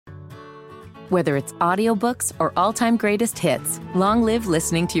Whether it's audiobooks or all-time greatest hits, long live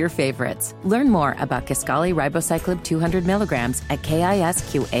listening to your favorites. Learn more about Kisqali Ribociclib 200 milligrams at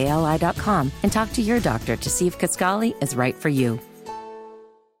KISQALI.com and talk to your doctor to see if Kisqali is right for you.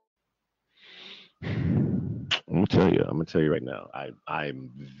 I'm gonna tell you right now. I'm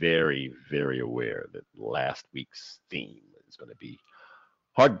very, very aware that last week's theme is going to be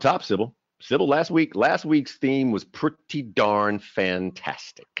hard to top, Sybil. Sybil, last week's theme was pretty darn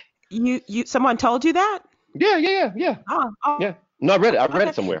fantastic. Someone told you that? Yeah. Oh. Yeah. No, I read it. I read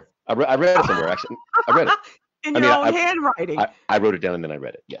it somewhere. I read it somewhere. Actually, I read it. In your own handwriting. I wrote it down and then I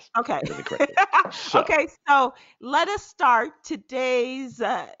read it. Yes. Okay. Okay, so let us start today's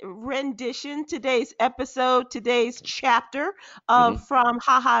rendition, today's episode, today's chapter of From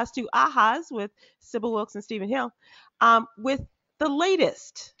Ha-Has to Ahas with Sybil Wilkes and Stephen Hill, with the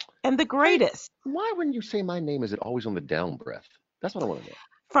latest and the greatest. Why when you say my name, is it always on the down breath? That's what I want to know.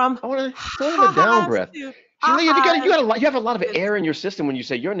 From I want to on the down breath. You have a lot of air in your system when you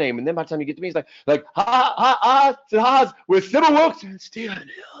say your name, and then by the time you get to me, it's like ha with Sybil Wilkes and Stephen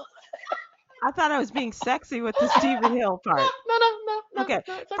Hill. I thought I was being sexy with the Stephen Hill part. No. Okay,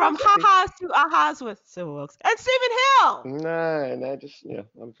 from ha-has to ahas with Sybil Wilkes and Stephen Hill. No,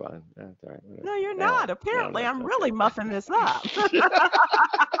 I'm fine. That's all right. No, you're not. Apparently, I'm really muffing this up.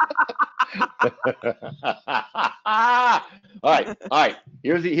 All right.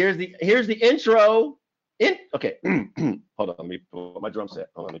 Here's the intro. Okay. Hold on. Let me pull up my drum set.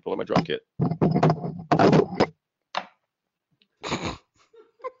 Let me pull up my drum kit.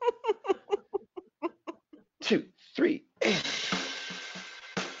 Two, three.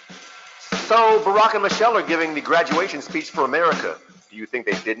 So Barack and Michelle are giving the graduation speech for America. Do you think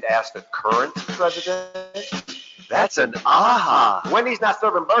they didn't ask the current president? That's an aha. Wendy's not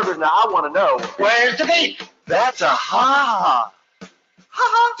serving burgers now. I want to know, where's the beef? That's a ha.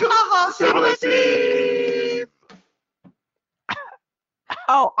 Ha to aha. Civility.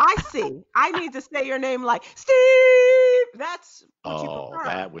 Oh, I see. I need to say your name like Steve. That's what you prefer.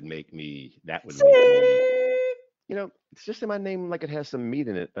 That would make me. Steve. It's just in my name like it has some meat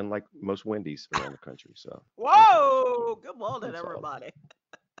in it, unlike most Wendy's around the country. So. Whoa! Good morning, everybody.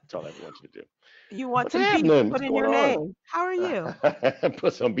 That's all I want you to do. You want some beef to put in your name? How are you?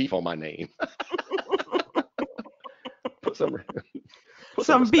 Put some beef on my name. Put some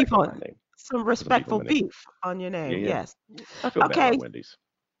beef on my name. Some respectful beef on your name. Yeah. Yes. I feel bad about Wendy's.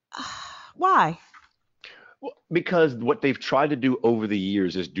 Why? Well, because what they've tried to do over the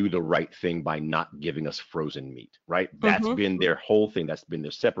years is do the right thing by not giving us frozen meat, right? That's been their whole thing. That's been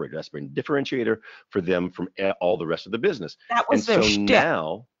their separator. That's been differentiator for them from all the rest of the business. That was their shtick.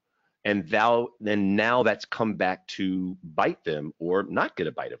 Now that's come back to bite them or not get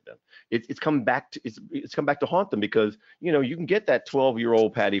a bite of them. It's come back to haunt them because you can get that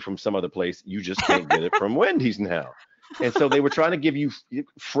 12-year-old patty from some other place. You just can't get it from Wendy's now. And so they were trying to give you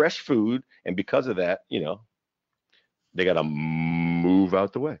fresh food, and because of that, they got to move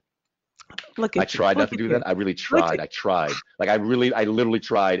out the way. I tried not to do that. I really tried. I tried. Like I literally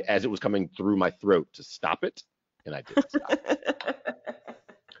tried as it was coming through my throat to stop it, and I didn't stop it.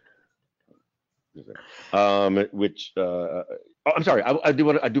 I'm sorry. I do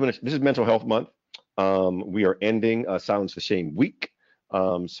want to. This is Mental Health Month. We are ending Silence the Shame Week.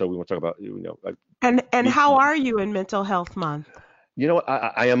 So we want to talk about And how are you in Mental Health Month? You know what?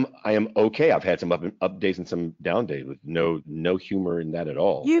 I am okay. I've had some up days and some down days with no humor in that at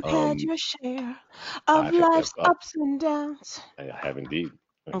all. You've had your share of life's ups and downs. I have indeed.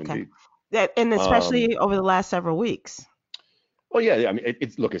 Okay. And especially over the last several weeks. Well, yeah. I mean,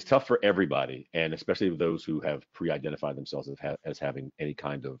 it's tough for everybody, and especially those who have pre-identified themselves as having any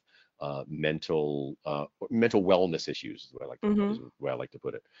kind of mental wellness issues, is the way I like to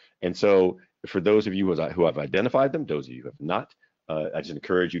put it. And so, for those of you who have identified them, those of you who have not, I just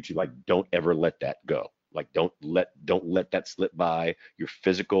encourage you to don't ever let that go. Don't let that slip by. Your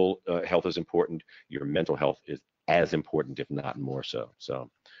physical health is important. Your mental health is as important, if not more so. So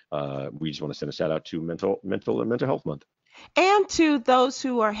we just want to send a shout out to Mental Health Month, and to those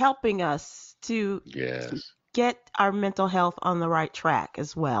who are helping us to get our mental health on the right track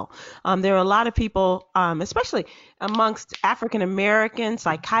as well. There are a lot of people, especially amongst African Americans,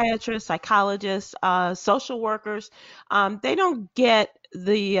 psychiatrists, psychologists, social workers. They don't get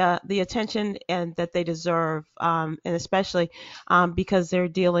the attention and that they deserve, and especially because they're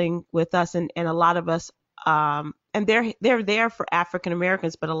dealing with us, and a lot of us. And they're there for African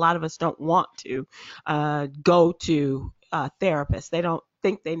Americans, but a lot of us don't want to go to therapists. They don't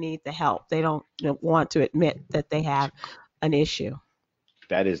think they need the help. They don't want to admit that they have an issue.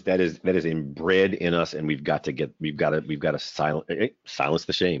 That is inbred in us, and we've got to silence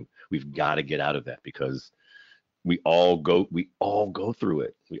the shame. We've got to get out of that because we all go through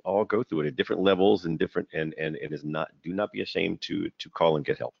it. We all go through it at different levels and different and it is not do not be ashamed to call and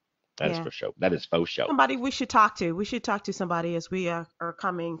get help. That is Yeah. for sure. That is faux show. Somebody we should talk to. We should talk to somebody as we are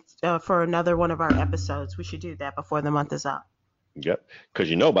coming for another one of our episodes. We should do that before the month is up. Yep.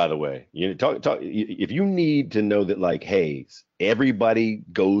 Because by the way, if you need to know that like, hey, everybody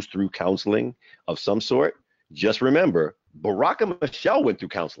goes through counseling of some sort, just remember Barack and Michelle went through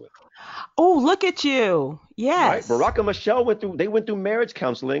counseling. Oh, look at you. Yes. Right. Barack and Michelle went through marriage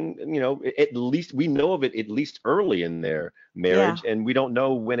counseling, at least we know of it at least early in their marriage, and we don't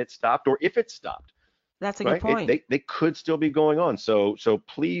know when it stopped or if it stopped. That's a good point. They could still be going on. So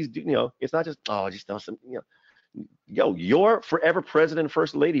please do, it's not just, just some, your forever president and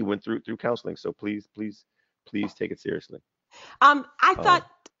first lady went through counseling. So please take it seriously. I thought,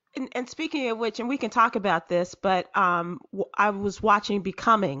 and speaking of which, and we can talk about this, but I was watching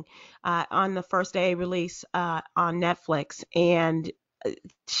Becoming on the first day release on Netflix, and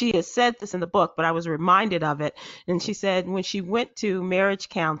she has said this in the book, but I was reminded of it. And she said when she went to marriage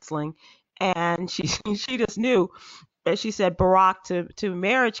counseling, and she just knew, as she said, Barack to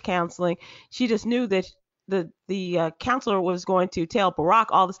marriage counseling, she just knew that the counselor was going to tell Barack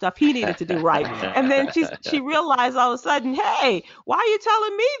all the stuff he needed to do right. And then she realized all of a sudden, hey, why are you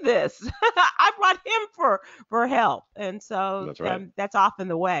telling me this? I brought him for help. And so that's right. That's often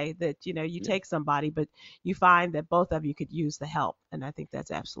the way that, you take somebody, but you find that both of you could use the help. And I think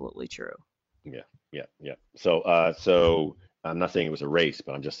that's absolutely true. Yeah. So I'm not saying it was a race,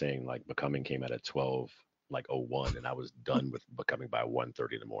 but I'm just saying like Becoming came out at 12:01, and I was done with Becoming by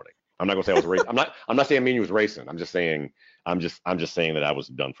 1:30 in the morning. I'm not gonna say I was racing. I'm not saying me and you was racing. I'm just saying saying that I was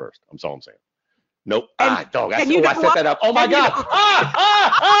done first. That's all I'm saying. Nope. Dog. I set that up. Oh my God.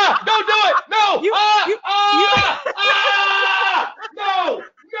 Don't do it. No. No.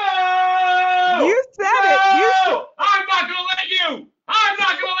 You said it. I'm not gonna let you.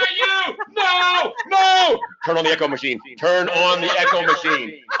 No. Turn on the echo machine.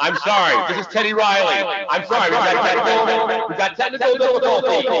 I'm sorry. This is Teddy Riley. I'm sorry. We got technical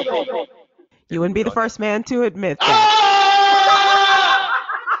difficulties. You wouldn't be the first man to admit that.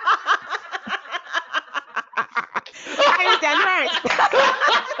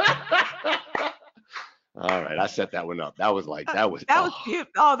 All right, I set that one up. That was cute.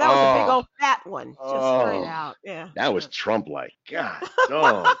 Oh, that was a big old fat one. Just straight out. Yeah. That was Trump-like. God,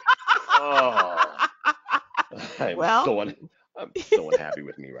 dog. I'm so unhappy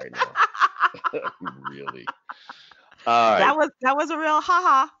with me right now. Really. All right. That was a real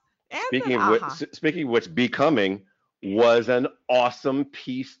haha. Speaking of which, Becoming was an awesome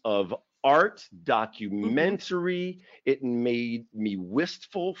piece of art, documentary. It made me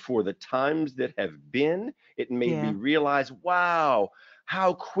wistful for the times that have been. It made me realize, wow,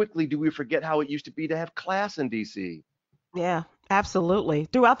 how quickly do we forget how it used to be to have class in DC? Yeah, absolutely.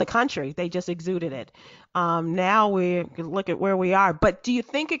 Throughout the country, they just exuded it. Now we look at where we are. But do you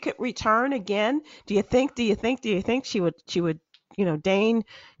think it could return again? Do you think she would, deign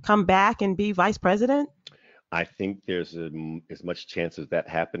come back and be vice president? I think there's as much chance of that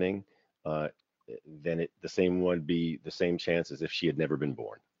happening. Then the same chance as if she had never been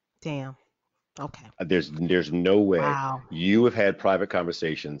born. Damn. Okay. There's no way. Wow. You have had private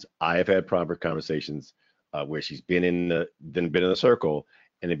conversations. I have had private conversations where she's been in the circle,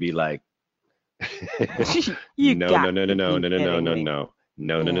 and it'd be like, no, you're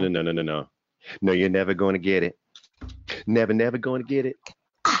never going to get it. Never going to get it.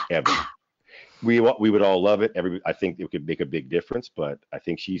 Ever. We would all love it. I think it could make a big difference, but I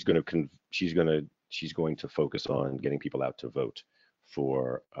think she's going to focus on getting people out to vote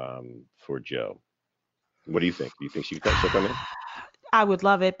for Joe. What do you think? Do you think she'll come in? I would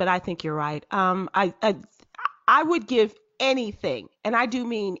love it, but I think you're right. I would give anything, and I do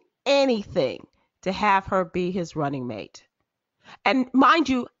mean anything, to have her be his running mate. And mind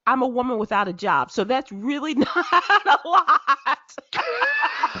you, I'm a woman without a job, so that's really not a lot.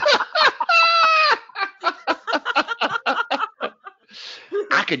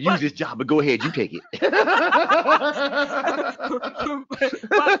 I could use this job, but go ahead, you take it.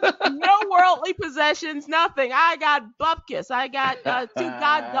 But no worldly possessions, nothing. I got bupkis. I got 2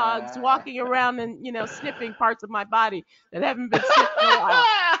 god dogs walking around and, sniffing parts of my body that haven't been sniffed in a while.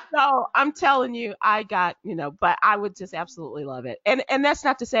 So I'm telling you, but I would just absolutely love it. And that's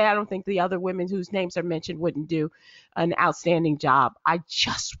not to say I don't think the other women whose names are mentioned wouldn't do an outstanding job. I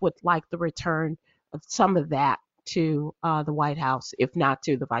just would like the return of some of that to the White House, if not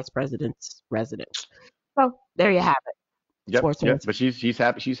to the vice president's residence. So there you have it. Yep, yep. But she's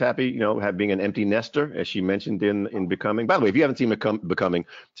happy. She's happy, being an empty nester, as she mentioned in Becoming. By the way, if you haven't seen Becoming,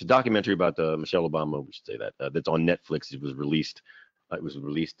 it's a documentary about Michelle Obama. We should say that that's on Netflix. It was released.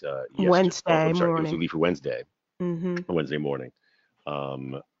 Yesterday. Wednesday Sorry, it morning. was released Wednesday. Mm-hmm. Wednesday morning.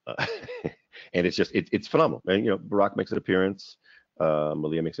 And it's phenomenal. And Barack makes an appearance.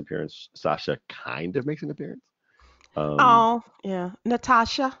 Malia makes an appearance. Sasha kind of makes an appearance. Oh yeah,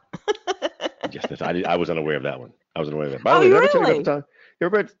 Natasha. Yes, I was unaware of that one. By the way, really? Tell you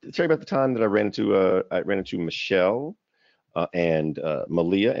about the time that I ran into Michelle and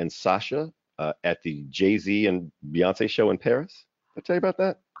Malia and Sasha at the Jay-Z and Beyonce show in Paris. Did I tell you about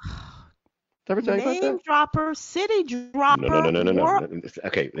that? Did I ever tell you about that? Name dropper, city dropper. No.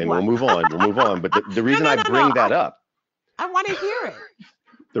 Okay, then we'll move on. But the reason I bring that up. I want to hear it.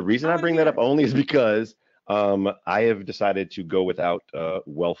 The reason I bring that up only is because I have decided to go without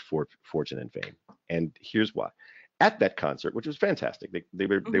wealth, fortune, and fame. And here's why. At that concert, which was fantastic, they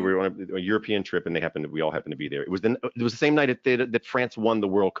were on a European trip, and we all happened to be there. It was the same night that France won the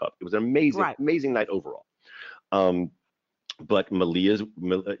World Cup. It was an amazing night overall. But Malia's,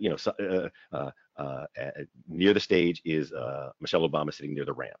 near the stage is Michelle Obama sitting near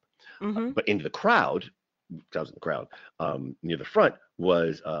the ramp. But into the crowd, I was in the crowd, near the front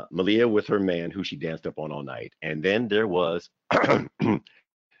was Malia with her man, who she danced up on all night. And then there was, Sasha.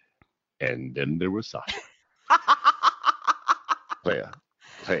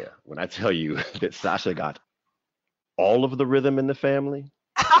 Taya, when I tell you that Sasha got all of the rhythm in the family,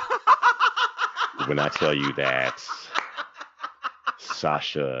 when I tell you that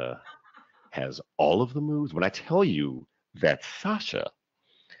Sasha has all of the moves, when I tell you that Sasha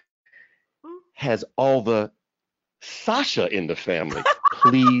has all the Sasha in the family,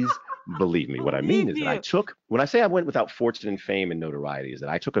 please believe me. What I mean is that when I say I went without fortune and fame and notoriety, is that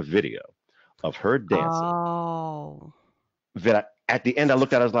I took a video of her dancing. Oh. That at the end I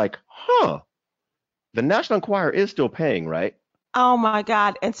looked at, I was like, the National Enquirer is still paying, right? Oh my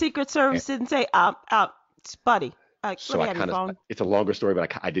God. And Secret Service didn't say, buddy. So it's a longer story,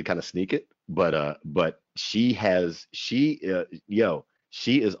 but I did kind of sneak it. But she is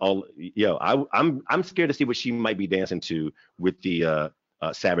all, I'm scared to see what she might be dancing to with the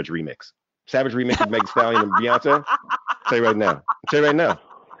Savage remix. Savage remix with Meg Thee Stallion and Beyonce. Tell you right now.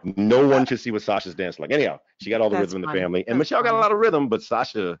 No one should see what Sasha's dancing like. Anyhow, she got all the rhythm in the family, and Michelle got a lot of rhythm, but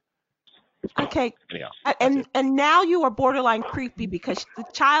Sasha. Okay. Anyhow, and now you are borderline creepy because the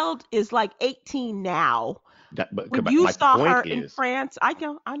child is like 18 now. When you saw her in France, I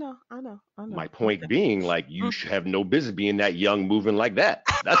know. My point being, like, you have no business being that young, moving like that.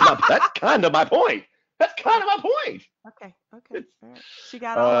 That's kind of my point. Okay. She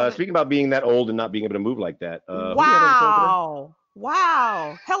got all speaking about being that old and not being able to move like that.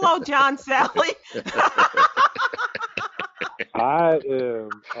 Wow. Hello, John Salley. I am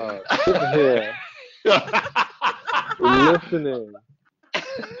sitting here listening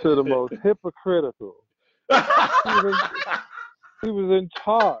to the most hypocritical. He was in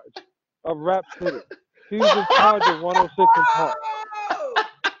charge of Rap City. He was in charge of 106 and Park.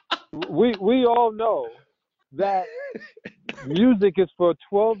 We all know that music is for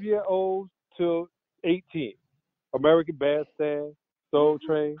 12-year-olds to 18. American Bandstand, Soul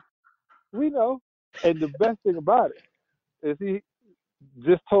Train. We know. And the best thing about it is he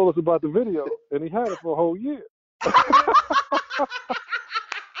just told us about the video, and he had it for a whole year.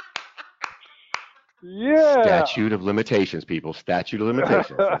 Yeah. Statute of limitations, people. Statute of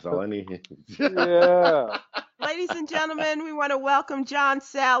limitations. That's all I need. Yeah. Ladies and gentlemen, we want to welcome John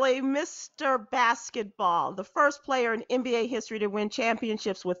Salley, Mr. Basketball, the first player in NBA history to win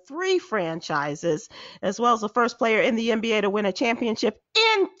championships with 3 franchises, as well as the first player in the NBA to win a championship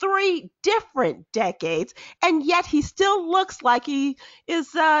in 3 different decades. And yet he still looks like he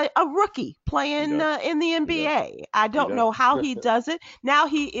is a rookie playing in the NBA. I don't know how he does it. Now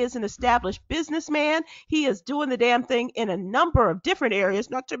he is an established businessman. He is doing the damn thing in a number of different areas,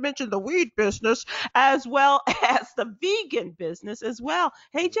 not to mention the weed business, as well as the vegan business as well.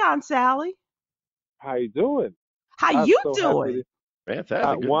 Hey, John Salley. How you doing? How you doing?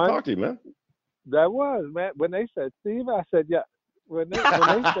 Fantastic. Good to talk to you, man. That was, man. When they said Steve, I said yes. When they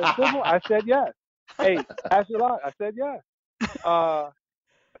said Sybil, I said yes. Hey, Ashley, I said yes.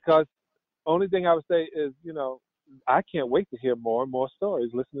 Because only thing I would say is, I can't wait to hear more and more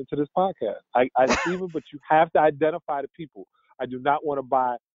stories listening to this podcast. I Stephen, but you have to identify the people. I do not want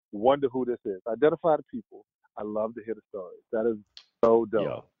to wonder who this is. Identify the people. I love to hear the stories. That is so dope.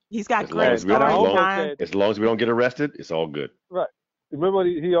 Yo, he's got great stories. As long as we don't get arrested, it's all good. Right. Remember,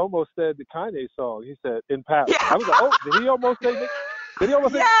 he almost said the Kanye song. He said, "In Paris." Yeah. I was like, "Oh, did he almost say in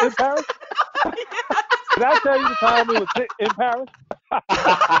Paris?" Yes. Did I tell you the time we was in Paris?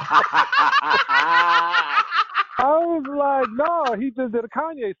 I was like, no, he just did a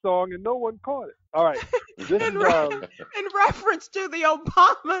Kanye song and no one caught it. All right. This in, is in reference to the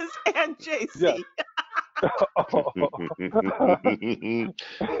Obamas and JC.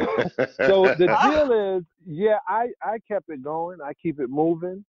 yeah. So the deal is, yeah, I kept it going. I keep it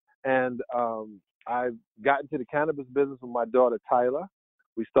moving. And I've gotten to the cannabis business with my daughter, Tyler.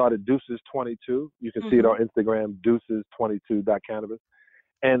 We started Deuces22. You can see it on Instagram, Deuces22.cannabis.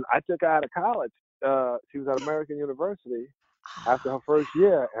 And I took her out of college. She was at American University after her first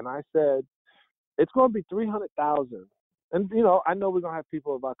year. And I said, it's going to be $300,000. And, you know, I know we're going to have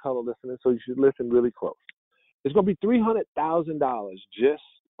people of our color listening, so you should listen really close. It's going to be $300,000 just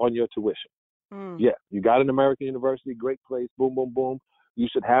on your tuition. Yeah, you got an American University, great place, boom, boom, boom. You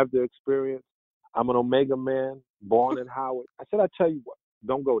should have the experience. I'm an Omega man, born in Howard. I said, I tell you what,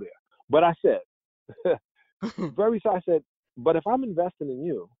 don't go there. But I said, I said, but if I'm investing in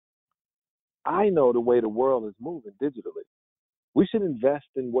you, I know the way the world is moving digitally. We should invest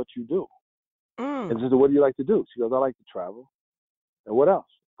in what you do. And she said, what do you like to do? She goes, I like to travel. And what else?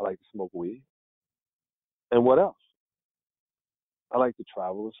 I like to smoke weed. And what else? I like to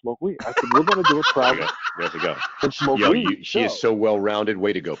travel and smoke weed. I said, we're going to do a travel. There you go. And smoke weed. She is so well-rounded.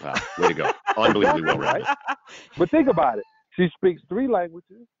 Way to go, pal. Way to go. Unbelievably well-rounded. But think about it. She speaks 3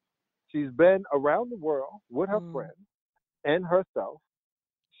 languages. She's been around the world with her friends and herself.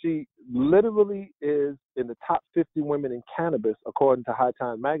 She literally is in the top 50 women in cannabis, according to High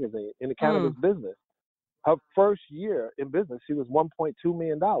Times Magazine, in the cannabis business. Her first year in business, she was $1.2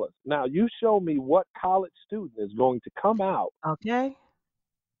 million. Now, you show me what college student is going to come out. Okay.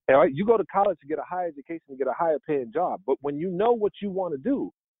 All right, you go to college to get a higher education, to get a higher paying job. But when you know what you want to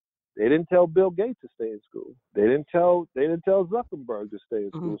do, they didn't tell Bill Gates to stay in school. They didn't tell Zuckerberg to stay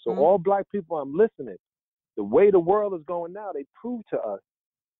in school. So all black people, I'm listening. The way the world is going now, they prove to us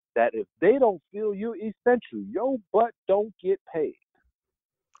that if they don't feel you essential, your butt don't get paid.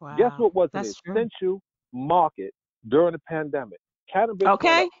 Wow. Guess what was an essential market during the pandemic? Cannabis went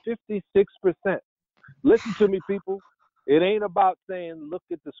up 56%. Listen to me, people. It ain't about saying, look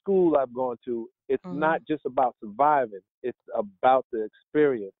at the school I've gone to. It's not just about surviving. It's about the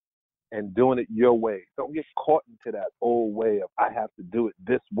experience and doing it your way. Don't get caught into that old way of, I have to do it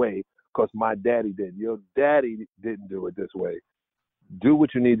this way because my daddy did. Your daddy didn't do it this way. Do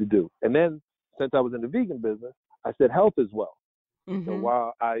what you need to do. And then, since I was in the vegan business, I said health as well. So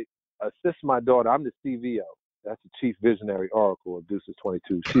while I assist my daughter, I'm the CVO. That's the Chief Visionary Oracle of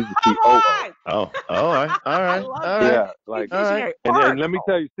Deuces22. She's the COO. Oh, all right. Yeah, like, all right. And let me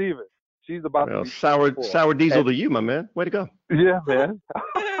tell you, Steven, she's about to be sour diesel to you, my man. Way to go. Yeah, man.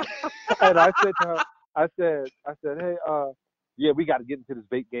 And I said to her, I said, hey, yeah, we got to get into this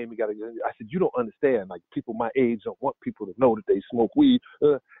vape game. I said, you don't understand. Like, people my age don't want people to know that they smoke weed.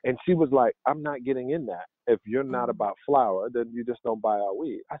 And she was like, I'm not getting in that. If you're not about flower, then you just don't buy our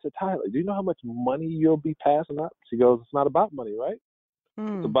weed. I said, Tyler, do you know how much money you'll be passing up? She goes, it's not about money, right?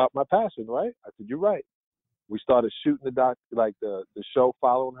 It's about my passion, right? I said, you're right. We started shooting the show,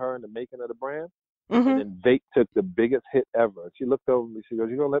 following her in the making of the brand. And then vape took the biggest hit ever. She looked over me. She goes,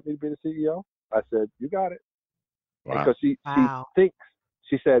 you going to let me be the CEO? I said, you got it. Wow. Because she thinks,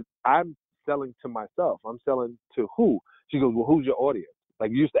 she said, I'm selling to myself. I'm selling to who? She goes, well, who's your audience? Like,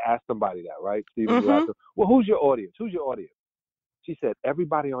 you used to ask somebody that, right? Steven, you asked them, well, who's your audience? Who's your audience? She said,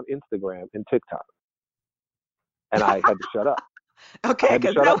 everybody on Instagram and TikTok. And I had to shut up. Okay,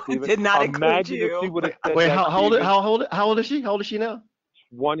 because that one did not include you. If she would have said Wait, that, how old is she? How old is she now?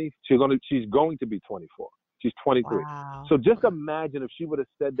 20. She's going to be 24. She's 23. Wow. So just imagine if she would have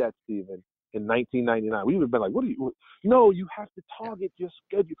said that, Steven, in 1999. We would have been like, no, you have to target your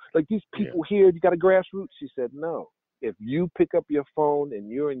schedule. Like, these people here, you got a grassroots. She said, no. If you pick up your phone and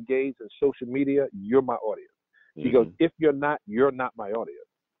you're engaged in social media, you're my audience. She goes, if you're not my audience.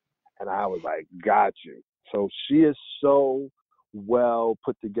 And I was like, got you. So she is so well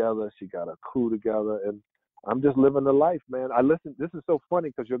put together. She got a crew together. And I'm just living the life, man. This is so funny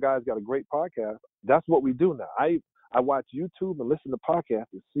because your guys got a great podcast. That's what we do now. I watch YouTube and listen to podcasts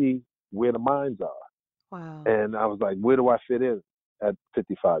to see where the minds are. Wow. And I was like, where do I fit in at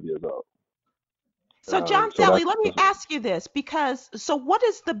 55 years old? So John Salley, let me ask you this, so what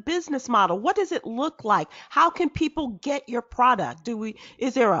is the business model? What does it look like? How can people get your product?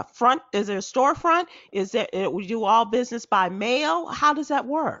 Is there a storefront? We do all business by mail? How does that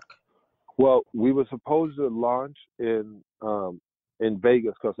work? Well, we were supposed to launch in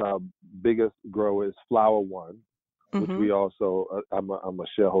Vegas because our biggest grower is Flower One, which we also, I'm a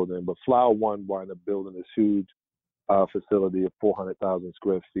shareholder in, but Flower One wound up building this huge facility of 400,000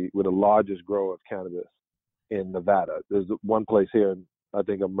 square feet. We're the largest grower of cannabis in Nevada. There's one place here, I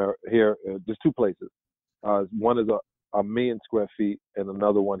think there's two places. One is a million square feet, and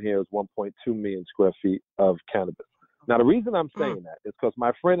another one here is 1.2 million square feet of cannabis. Now, the reason I'm saying that is because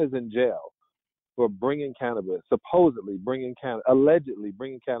my friend is in jail for allegedly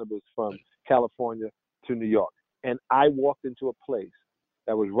bringing cannabis from California to New York. And I walked into a place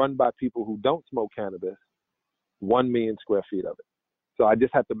that was run by people who don't smoke cannabis, 1 million square feet of it. So I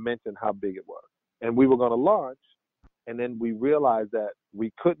just had to mention how big it was. And we were going to launch, and then we realized that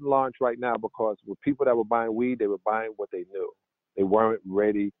we couldn't launch right now because with people that were buying weed, they were buying what they knew. They weren't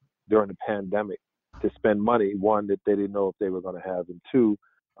ready during the pandemic to spend money, one, that they didn't know if they were going to have, and two,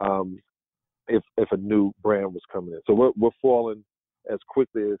 if a new brand was coming in. So we're falling as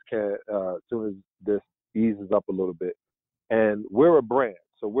quickly as soon as this eases up a little bit. And we're a brand.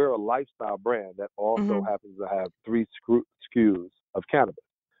 So we're a lifestyle brand that also happens to have 3 SKUs of cannabis.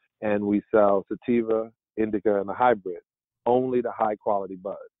 And we sell sativa, indica, and a hybrid, only the high quality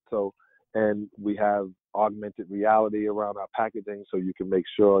bud. So, and we have augmented reality around our packaging, so you can make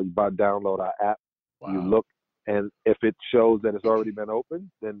sure you download our app, you look, and if it shows that it's already been opened,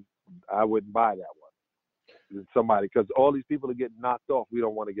 then I wouldn't buy that one. Somebody, because all these people are getting knocked off. We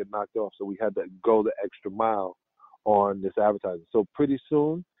don't want to get knocked off, so we had to go the extra mile on this advertising. So pretty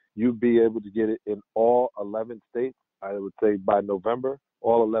soon, you'll be able to get it in all 11 states. I would say by November,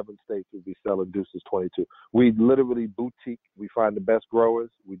 all 11 states will be selling Deuces 22. We literally boutique. We find the best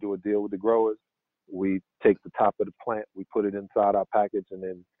growers. We do a deal with the growers. We take the top of the plant. We put it inside our package, and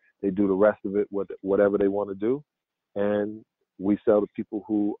then they do the rest of it with whatever they want to do. And we sell to people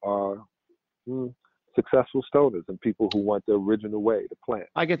who are successful stoners and people who want the original way to plant.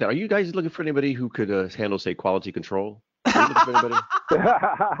 I get that. Are you guys looking for anybody who could handle, say, quality control? Are you looking for anybody?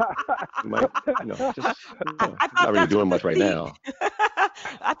 Not really doing much right now.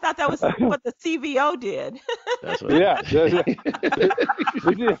 I thought that was what the CVO did. That's what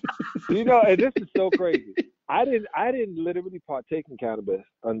You know, and this is so crazy. I didn't literally partake in cannabis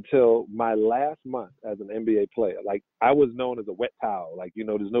until my last month as an NBA player. Like, I was known as a wet towel. Like, you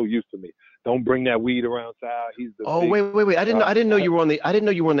know, there's no use to me. Don't bring that weed around, Sal. He's the wait. I didn't know you were on the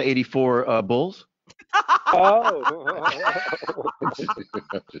 84 Bulls. Oh.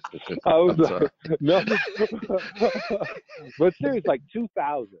 I was like, no. But seriously, like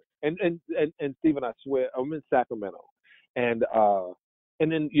 2000. And Stephen, I swear, I'm in Sacramento. And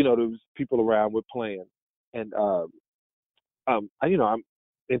then, you know, there was people around, we're playing. And I'm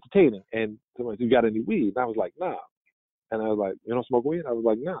entertaining. And somebody said, "You got any weed?" And I was like, "Nah." And I was like, "You don't smoke weed?" I was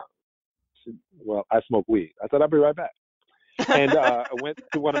like, "Nah." Said, "Well, I smoke weed." I said, "I'll be right back." And I went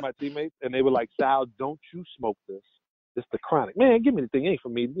to one of my teammates, and they were like, "Sal, don't you smoke this. It's the chronic." "Man, give me the thing. It ain't for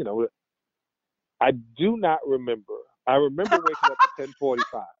me." You know, I do not remember. I remember waking up at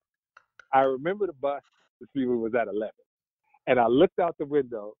 10:45. I remember the bus, the speaker was at 11. And I looked out the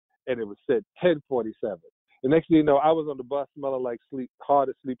window, and it was said 10:47. The next thing you know, I was on the bus smelling like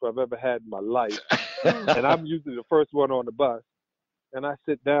hardest sleeper I've ever had in my life. And I'm usually the first one on the bus. And I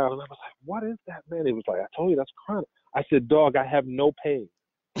sit down, and I was like, "What is that, man?" He was like, "I told you, that's chronic." I said, "Dog, I have no pain."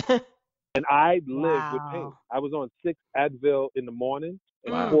 And I lived with pain. I was on 6 Advil in the morning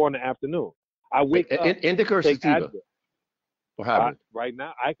and 4 in the afternoon. I wake up, indica or take sativa? Advil. Or hybrid? Right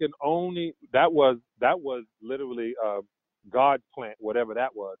now, I can only, that was literally God's plant, whatever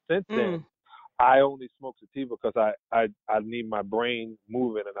that was. Since then, I only smoke sativa because I need my brain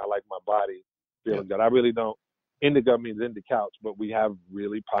moving, and I like my body feeling good. I really don't. Indica means in the couch, but we have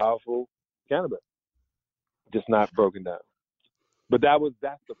really powerful cannabis, just not broken down. But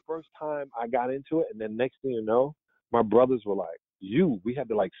that's the first time I got into it, and then next thing you know, my brothers were like, we had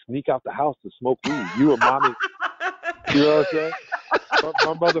to like sneak out the house to smoke weed. You and mommy, you know what I'm saying?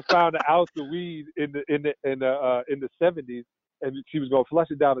 My mother found an ounce of weed in the 70s, and she was gonna flush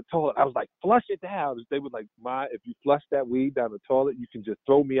it down the toilet. I was like, "Flush it down." They were like, "Ma, if you flush that weed down the toilet, you can just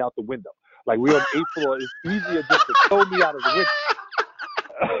throw me out the window. Like, we're on the 8th floor. It's easier just to throw me out of the window."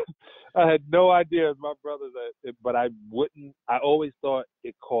 I had no idea, as my brothers, but I wouldn't. I always thought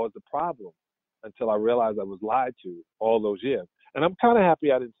it caused a problem until I realized I was lied to all those years. And I'm kind of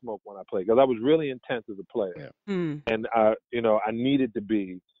happy I didn't smoke when I played, because I was really intense as a player. Yeah. And I needed to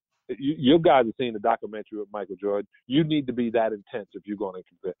be. You guys have seen the documentary with Michael Jordan. You need to be that intense if you're going to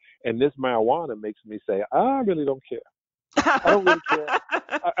compete. And this marijuana makes me say, I really don't care. I don't really care.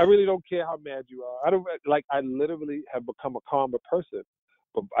 I really don't care how mad you are. I literally have become a calmer person,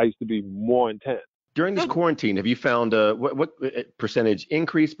 but I used to be more intense. During this quarantine, have you found what percentage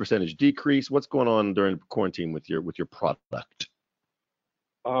increase, percentage decrease? What's going on during quarantine with your product?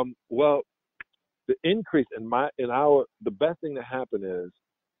 Well, the increase the best thing that happened is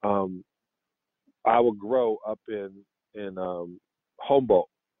I would grow up in Humboldt,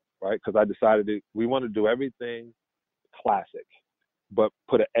 right? Because I decided we want to do everything classic, but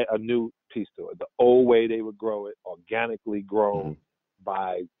put a new piece to it. The old way they would grow it, organically grown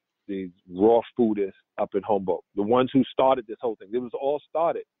by these raw foodists up in Humboldt. The ones who started this whole thing. It was all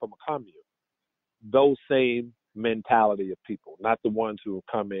started from a commune. Those same mentality of people, not the ones who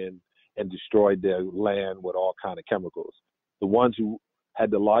come in and destroyed their land with all kind of chemicals. The ones who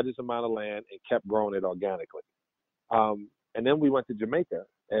had the largest amount of land and kept growing it organically. And then we went to Jamaica,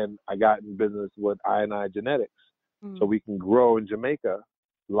 and I got in business with I&I Genetics, so we can grow in Jamaica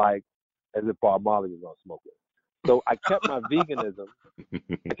like as if Bob Marley was gonna smoke it. So I kept my veganism.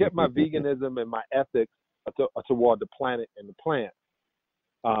 I kept my veganism and my ethics toward the planet and the plant.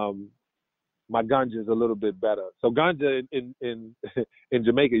 My ganja is a little bit better. So ganja in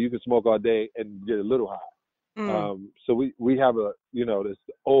Jamaica, you can smoke all day and get a little high. So we have this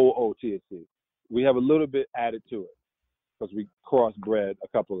old THC. We have a little bit added to it because we crossbred a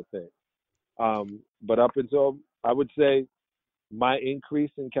couple of things. But up until, I would say, my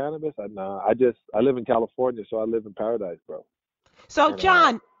increase in cannabis, I live in California, so I live in paradise, bro. So and,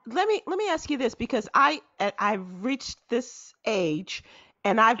 John, let me ask you this, because I've reached this age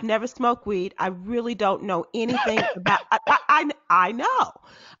and I've never smoked weed. I really don't know anything about. I know.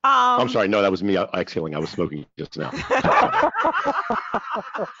 I'm sorry. No, that was me exhaling. I was smoking just now.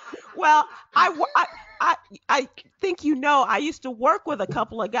 Well, I think I used to work with a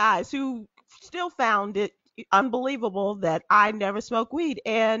couple of guys who still found it unbelievable that I never smoked weed,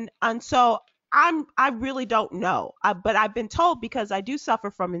 and so I really don't know, but I've been told, because I do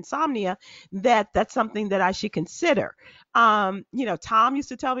suffer from insomnia, that that's something that I should consider. Tom used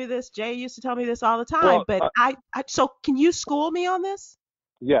to tell me this, Jay used to tell me this all the time, but so can you school me on this?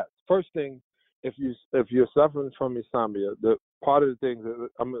 Yes. First thing, if you're suffering from insomnia, the part of the things,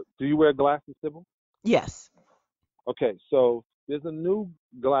 do you wear glasses, Sybil? Yes. Okay, so there's a new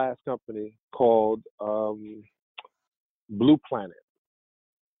glass company called Blue Planet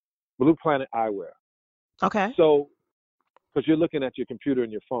Eyewear. Okay. So, because you're looking at your computer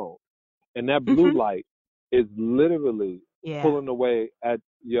and your phone, and that blue light is literally pulling away at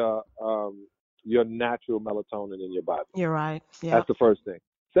your natural melatonin in your body. You're right. Yeah. That's the first thing.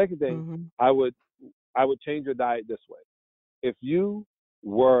 Second thing, I would change your diet this way. If you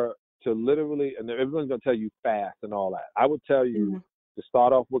were to literally, and everyone's gonna tell you fast and all that, I would tell you to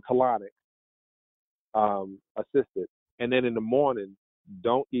start off with colonic assisted, and then in the morning,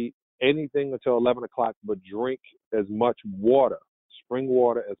 don't eat anything until 11 o'clock, but drink as much water, spring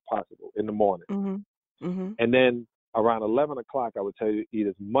water, as possible in the morning. And then around 11 o'clock, I would tell you to eat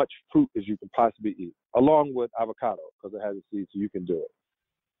as much fruit as you can possibly eat, along with avocado, because it has a seed, so you can do it.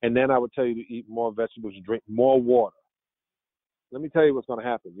 And then I would tell you to eat more vegetables, drink more water. Let me tell you what's going to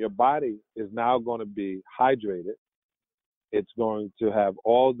happen. Your body is now going to be hydrated. It's going to have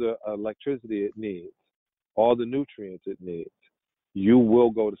all the electricity it needs, all the nutrients it needs. You will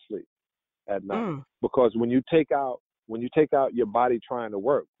go to sleep at night, because when you take out your body trying to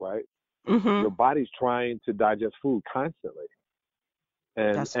work, right? Your body's trying to digest food constantly,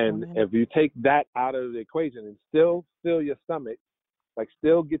 and if you take that out of the equation and still fill your stomach, like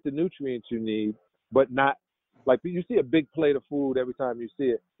still get the nutrients you need, but not like you see a big plate of food every time you see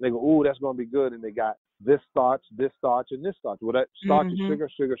it, and they go, "Ooh, that's gonna be good," and they got this starch, and this starch. Well, that starch is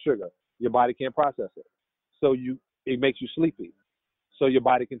sugar. Your body can't process it, so it makes you sleepy. So your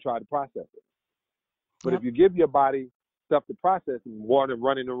body can try to process it. But if you give your body stuff to process and water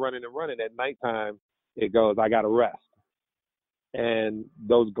running, at nighttime it goes, I got to rest. And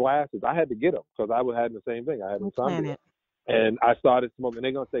those glasses, I had to get them because I was having the same thing. I had insomnia. And I started smoking.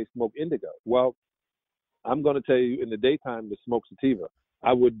 They're going to say smoke indigo. Well, I'm going to tell you in the daytime to smoke sativa.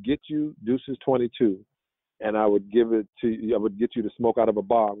 I would get you Deuces 22, and I would give it to you. I would get you to smoke out of a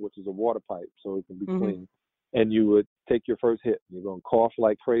bong, which is a water pipe, so it can be clean. And you would take your first hit. You're going to cough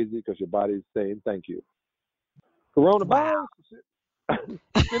like crazy because your body's saying thank you. Coronavirus,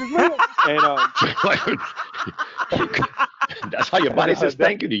 shit is real. And that's how your body says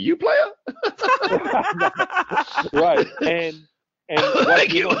thank you to you, player. Right. And what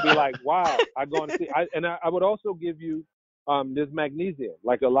you're gonna be like, wow, I'm going to see. I would also give you this magnesium.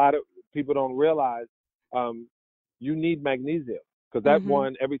 Like a lot of people don't realize, you need magnesium because that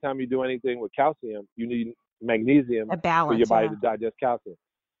one, every time you do anything with calcium, you need magnesium for your body to digest calcium.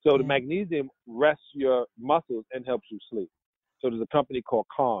 So the magnesium rests your muscles and helps you sleep. So there's a company called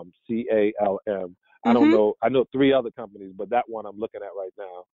Calm, CALM. I don't know. I know 3 other companies, but that one I'm looking at right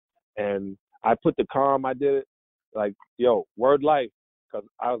now. And I put the Calm. I did it like, word life, because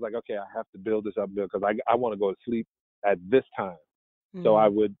I was like, okay, I have to build this up because I want to go to sleep at this time. So I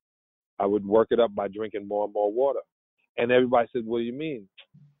would I would work it up by drinking more and more water. And everybody said, what do you mean?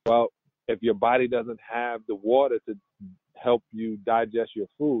 Well, if your body doesn't have the water to help you digest your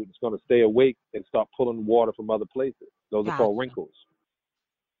food, it's going to stay awake and start pulling water from other places. Those are called wrinkles.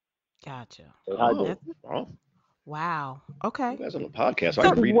 Gotcha. Oh. Wow. Okay. You guys on the podcast. So I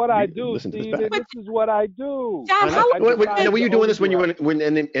can this is what I do, listen to this Steven. back. This is what I do. John, Were you doing this when you were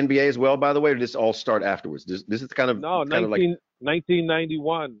in the NBA as well, by the way, or did this all start afterwards? This is kind of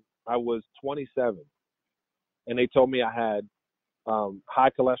 1991, I was 27. And they told me I had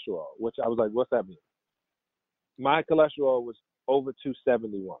high cholesterol, which I was like, what's that mean? My cholesterol was over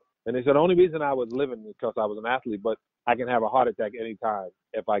 271. And they said the only reason I was living is because I was an athlete, but I can have a heart attack anytime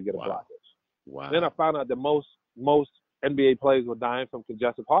if I get a blockage. Wow. Then I found out that most NBA players were dying from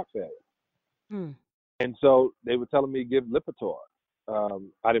congestive heart failure. And so they were telling me to give Lipitor. I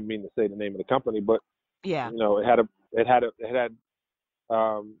didn't mean to say the name of the company, but yeah, you know, it had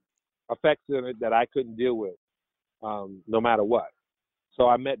effects in it that I couldn't deal with, no matter what. So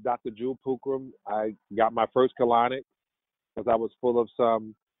I met Dr. Jewel Pookrum. I got my first colonic because I was full of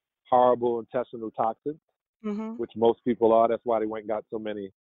some horrible intestinal toxins, which most people are. That's why they went and got so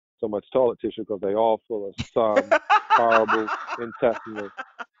much toilet tissue, because they all full of some horrible intestinal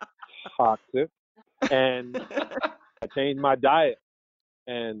toxin. And I changed my diet,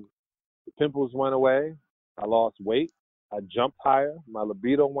 and the pimples went away. I lost weight. I jumped higher. My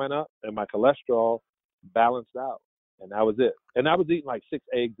libido went up, and my cholesterol balanced out. And that was it. And I was eating like 6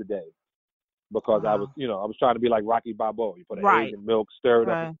 eggs a day because I was trying to be like Rocky Balboa. You put an egg in milk, stir it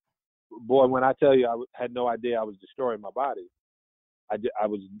up. Boy, when I tell you I had no idea I was destroying my body, I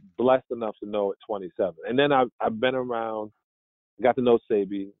was blessed enough to know at 27. And then I've been around, got to know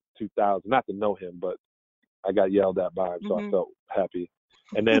Sabi 2000. Not to know him, but I got yelled at by him, so I felt happy.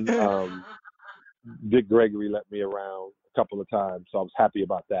 And then Dick Gregory let me around a couple of times, so I was happy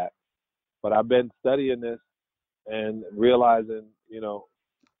about that. But I've been studying this and realizing, you know,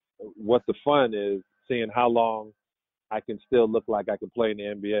 what the fun is, seeing how long I can still look like I can play in the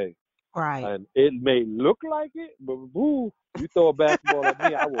NBA. Right. And it may look like it, but woo, you throw a basketball at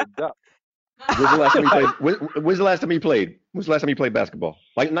me, I will duck. When's the last time you played? When's the last time you played? When's the last time you played basketball?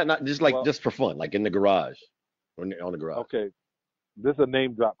 Like not just like just for fun, like in the garage or on the garage. Okay, this is a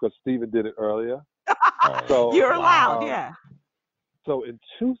name drop because Steven did it earlier. So you're allowed, yeah. So in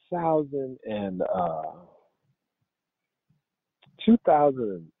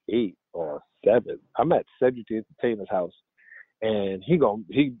 2008 or 7, I'm at Cedric the Entertainer's house, and he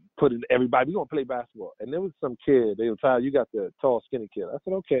put in everybody, we gonna play basketball. And there was some kid, they were tired, you got the tall, skinny kid. I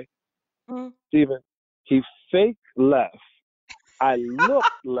said, okay. Steven, he faked left. I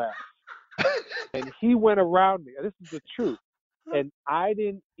looked left. And he went around me. And this is the truth. And I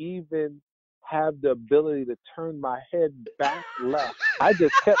didn't even have the ability to turn my head back left. I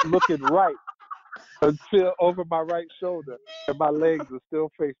just kept looking right until over my right shoulder, and my legs were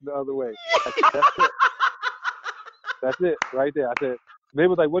still facing the other way. I said, that's it. That's it, right there. I said, they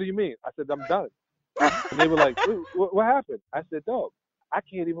were like, what do you mean? I said, I'm done. And they were like, what happened? I said, dog, I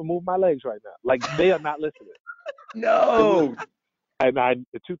can't even move my legs right now. Like, they are not listening. No. And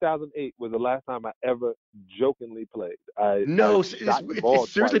 2008 was the last time I ever jokingly played.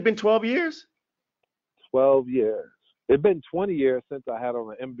 It's seriously been 12 years? 12 years. It's been 20 years since I had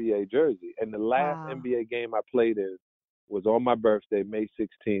on an NBA jersey. And the last NBA game I played in was on my birthday, May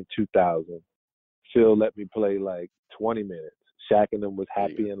 16, 2000. Phil let me play like 20 minutes. Shaq and them was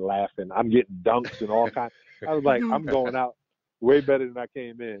happy and laughing. I'm getting dunks and all kinds. I was like, I'm going out way better than I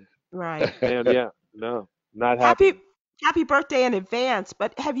came in. Right. And not happy. Happy birthday in advance.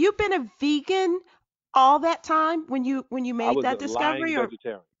 But have you been a vegan all that time when you made that discovery? I was a lying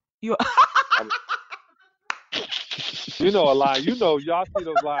vegetarian. You You know a lie. You know, y'all see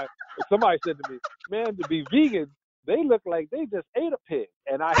those lies. If somebody said to me, man, to be vegan, they look like they just ate a pig.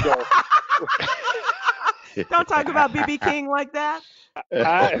 And I go, don't talk about BB King like that.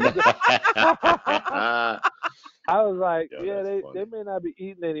 I was like, they may not be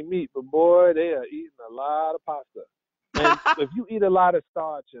eating any meat, but boy, they are eating a lot of pasta. And if you eat a lot of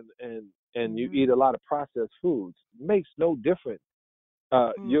starch and you eat a lot of processed foods, it makes no difference.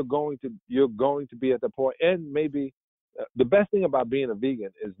 You're going to be at the point, and maybe the best thing about being a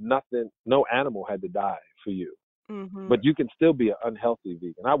vegan is no animal had to die for you. But you can still be an unhealthy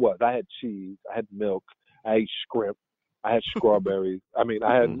vegan. I had cheese, I had milk, I ate shrimp, I had strawberries. I mean,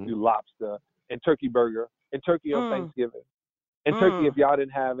 I had lobster and turkey burger and turkey on Thanksgiving. And turkey, if y'all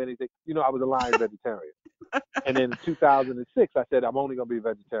didn't have anything, I was a lying vegetarian. And then in 2006, I said, I'm only going to be a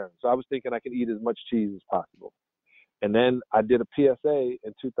vegetarian. So I was thinking I could eat as much cheese as possible. And then I did a PSA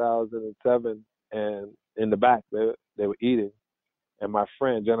in 2007, and in the back, they were eating. and my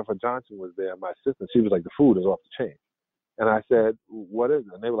friend Jennifer Johnson was there, my assistant. She was like, the food is off the chain. And I said, what is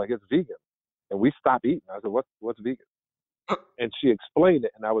it? And they were like, it's vegan. And we stopped eating. I said, what's vegan? And she explained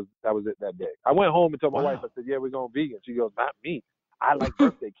it, and that was it that day. I went home and told my wife, I said, yeah, we're going vegan. She goes, not me. I like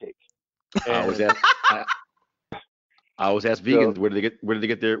birthday cake. And I always ask vegans, where did they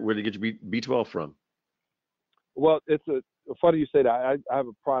get your B12 from? Well, it's funny you say that. I have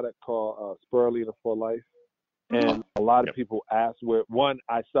a product called Spirulina for Life, and a lot of people ask where, one,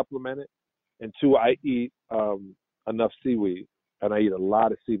 I supplement it, and two, I eat enough seaweed, and I eat a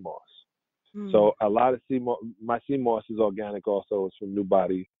lot of sea moss. So a lot of sea moss. My sea moss is organic also. It's from New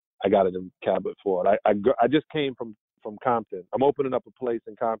Body. I got it in Cabot for it. I just came from Compton. I'm opening up a place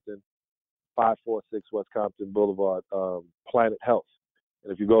in Compton, 546 West Compton Boulevard, Planet Health.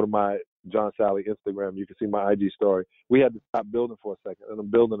 And if you go to my John Salley Instagram, you can see my IG story. We had to stop building for a second, and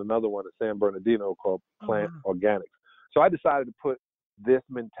I'm building another one at San Bernardino called Plant Organics. So I decided to put this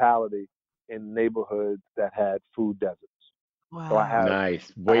mentality in neighborhoods that had food deserts. Wow. So I have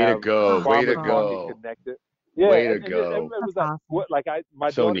nice. Way to go. Way to go. Connected. Yeah, way to go. It was like, awesome. My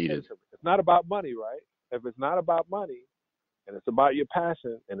so daughter needed. It's not about money, right? If it's not about money, and it's about your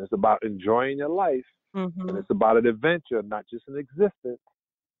passion, and it's about enjoying your life, and it's about an adventure, not just an existence,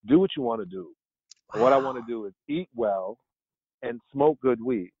 do what you want to do. Wow. And what I want to do is eat well and smoke good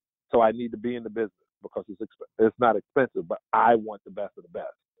weed. So I need to be in the business because it's not expensive, but I want the best of the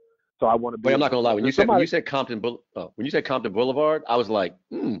best. So I want to be. Wait, I'm not gonna lie. When you said Compton Boulevard, I was like,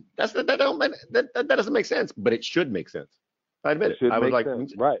 that doesn't make sense, but it should make sense. I admit it. I was like,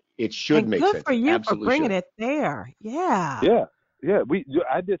 right. It should make sense. Good for you Absolutely for bringing should. it there. Yeah. Yeah.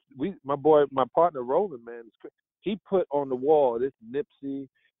 My partner Roland, man, he put on the wall this Nipsey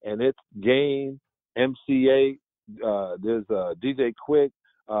and it's Game, MCA. There's DJ Quick,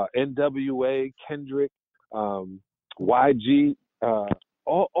 NWA, Kendrick, YG.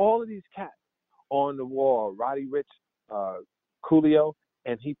 All of these cats on the wall, Roddy Ricch, Coolio,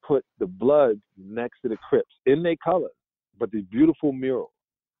 and he put the Bloods next to the Crips in their colors, but these beautiful murals.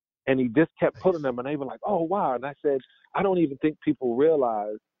 And he just kept putting them, and they were like, oh, wow. And I said, I don't even think people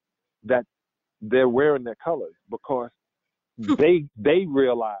realize that they're wearing their colors because they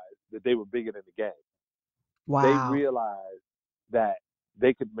realized that they were bigger than the gang. Wow. They realized that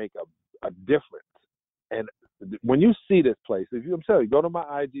they could make a difference. And when you see this place, I'm sorry, go to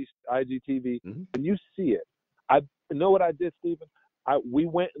my IGTV, and you see it. I know what I did, Stephen. We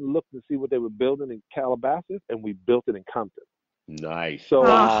went and looked to see what they were building in Calabasas, and we built it in Compton. Nice. So,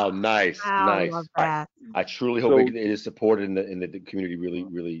 wow, nice. I love that. I truly hope it is supported and the community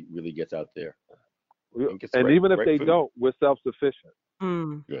really gets out there. And even if they don't, we're self-sufficient.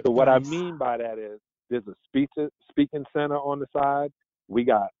 Good. So what I mean by that is there's a speaking center on the side. We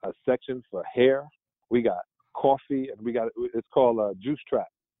got a section for hair. We got coffee, and it's called a juice trap,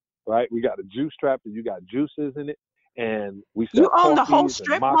 right? We got a juice trap, and you got juices in it, and we sell. You own the whole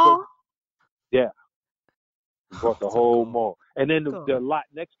strip mall? Yeah. We bought the whole mall. And then the lot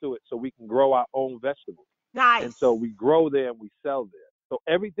next to it so we can grow our own vegetables. Nice. And so we grow there and we sell there. So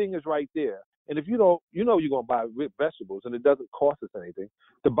everything is right there. And if you don't, you're going to buy vegetables and it doesn't cost us anything.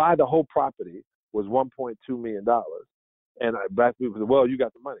 To buy the whole property was $1.2 million. And black people said, well, you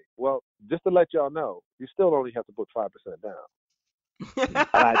got the money. Well, just to let y'all know, you still only have to put 5% down. And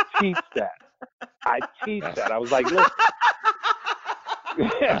I teach that. I was like, listen.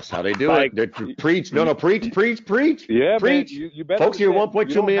 That's how they do it. They preach. No, preach. Yeah, preach. Man, you better folks hear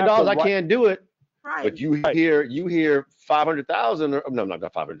 $1.2 million. I can't do it. Right. But you hear 500,000 or no, not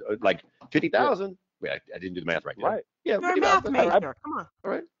 500, like 50,000. Wait, I didn't do the math right. Right. Yeah, you're a math major. Come on.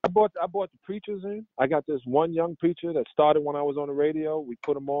 All right. I bought the preachers in. I got this one young preacher that started when I was on the radio. We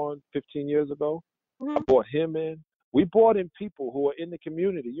put him on 15 years ago. I bought him in. We brought in people who are in the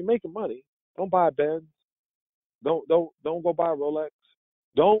community. You're making money. Don't buy a Benz. Don't go buy a Rolex.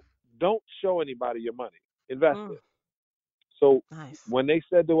 Don't show anybody your money. Invest it. So when they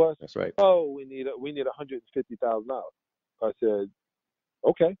said to us, that's right. Oh, we need $150,000. I said,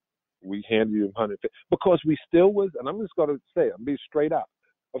 okay, we hand you $150,000 because we still was, and I'm just gonna say, I'm being straight up.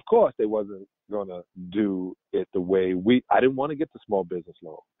 Of course, they wasn't gonna do it the way I didn't want to get the small business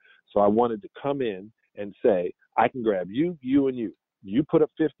loan, so I wanted to come in and say, I can grab you, and you. You put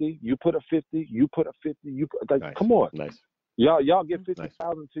up 50, you put up 50, you put up 50, nice. Come on. Nice. Y'all give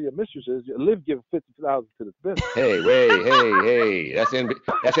 50,000 to your mistresses. Liv give 50,000 to the business. Hey, that's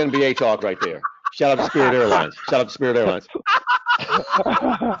NBA talk right there. Shout out to Spirit Airlines.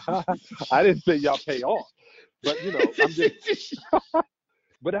 I didn't say y'all pay off, but I'm just.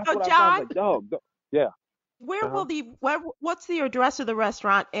 But that's what John, I was like, dog. Yeah. What's the address of the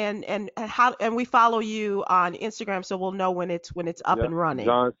restaurant, and how, and we follow you on Instagram, so we'll know when it's up Yeah, and running.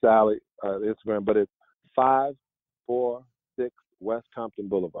 John Salley, Instagram, but it's 546 West Compton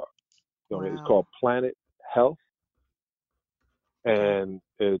Boulevard. So it's Wow. called Planet Health, and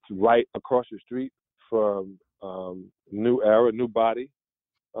it's right across the street from New Era, New Body,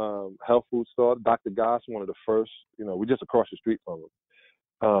 health food store. Dr. Goss, one of the first. We're just across the street from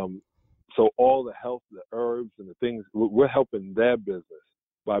them. So all the health, the herbs, and the things, we're helping their business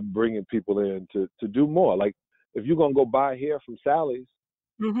by bringing people in to do more. Like, if you're gonna go buy here from Sally's,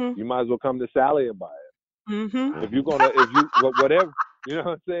 you might as well come to Salley and buy it. If you whatever, you know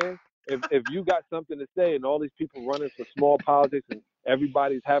what I'm saying? If you got something to say, and all these people running for small politics, and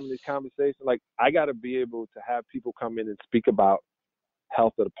everybody's having this conversation, like, I got to be able to have people come in and speak about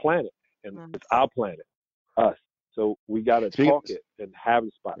health of the planet, and it's our planet, us. So we got to talk it and have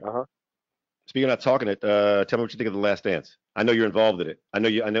the spot. Speaking of talking it, tell me what you think of The Last Dance. I know you're involved in it. I know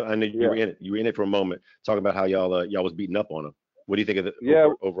you were in it. You were in it for a moment, talking about how y'all was beating up on him. What do you think of it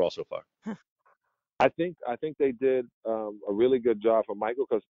overall so far? I think they did a really good job for Michael,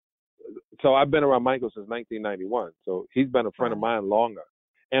 because I've been around Michael since 1991. So he's been a friend of mine longer,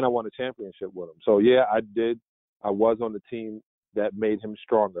 and I won a championship with him. So yeah, I was on the team that made him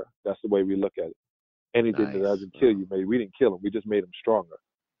stronger. That's the way we look at it. Anything that doesn't kill you, we didn't kill him. We just made him stronger.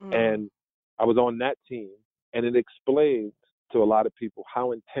 And I was on that team, and it explains to a lot of people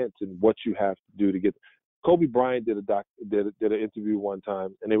how intense and what you have to do to get. Kobe Bryant did an interview one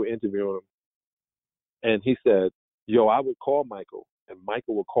time, and they were interviewing him, and he said, "Yo, I would call Michael, and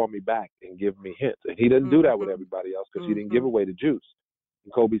Michael would call me back and give me hints." And he didn't do that with everybody else, because he didn't give away the juice.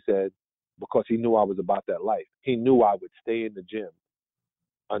 And Kobe said, because he knew I was about that life. He knew I would stay in the gym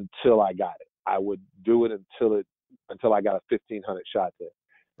until I got it. I would do it until I got a 1,500 shots in.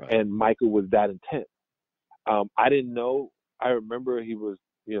 Right. And Michael was that intense. I didn't know. I remember he was,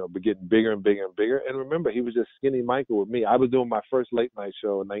 getting bigger and bigger and bigger. And remember, he was just skinny Michael with me. I was doing my first late night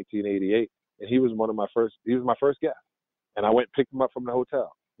show in 1988, and he was my first guest. And I went and picked him up from the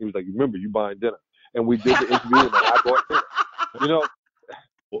hotel. He was like, "Remember, you buying dinner?" And we did the interview, and I bought dinner.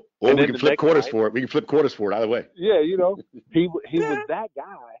 Or we can flip quarters for it. We can flip quarters for it either way. Yeah, he was that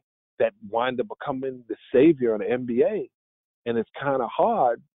guy that wound up becoming the savior in the NBA, and it's kind of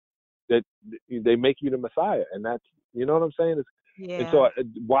hard that they make you the Messiah, and that's, you know what I'm saying? And so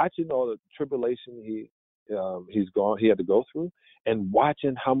watching all the tribulation he had to go through, and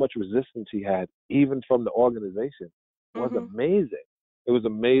watching how much resistance he had, even from the organization, was amazing. It was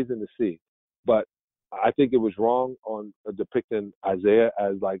amazing to see. But I think it was wrong on depicting Isaiah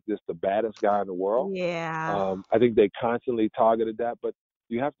as like just the baddest guy in the world. Yeah. I think they constantly targeted that, but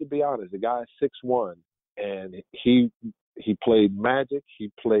you have to be honest. The guy is 6'1", and he played Magic. He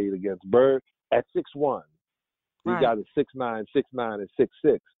played against Bird at 6'1". These guys are 6'9", 6'9", and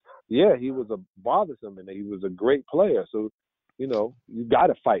 6'6". Yeah, he was a bothersome, and he was a great player. So, you got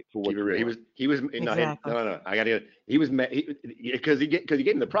to fight for what you want. He was Exactly. no. I got to. He was because he gave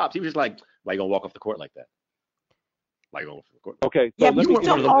him the props. He was just like, "Why you gonna walk off the court like that? Why you going off the court?" Okay, so let me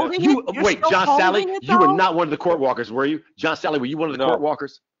wait, John Salley, you were not one of the court walkers, were you? John Salley, were you one of the court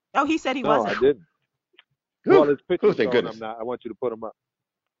walkers? Oh, he said he wasn't. No, I didn't. Well, his pictures. Thank goodness. I'm not. I want you to put them up.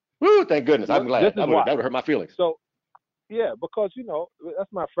 Woo, thank goodness. I'm glad. That would hurt my feelings. So, yeah, because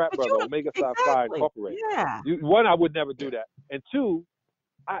that's my frat brother, Omega Psi Phi Incorporated. Yeah. One, I would never do that, and two,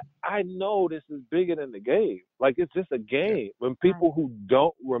 I know this is bigger than the game. Like, it's just a game. When people who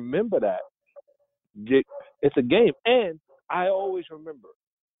don't remember that it's a game. And I always remember,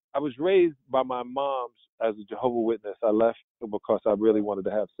 I was raised by my mom's as a Jehovah's Witness. I left because I really wanted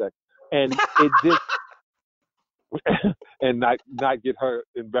to have sex, and it just and not get her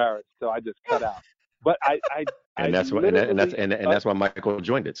embarrassed. So I just cut out. But that's why Michael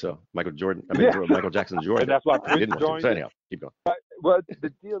joined it. So Michael Jackson joined it. And that's why Prince joined it. Anyhow, keep going. Well, the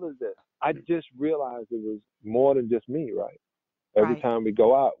deal is this. I just realized it was more than just me, right? Every time we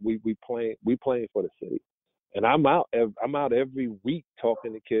go out, we playing for the city. And I'm out every week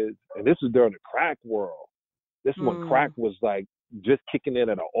talking to kids. And this is during the crack world. This is when crack was like just kicking in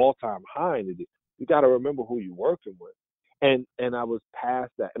at an all-time high. You got to remember who you're working with. And I was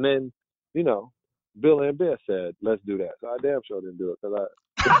past that. And then, Bill and Bear said, "Let's do that." So I damn sure didn't do it, because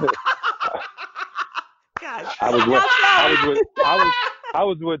I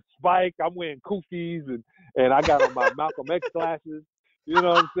was with Spike. I'm wearing koofies, and I got on my Malcolm X glasses. You know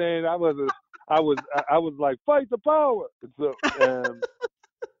what I'm saying? I was like, fight the power. So,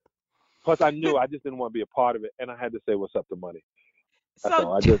 plus I knew I just didn't want to be a part of it, and I had to say what's up to Money. That's So,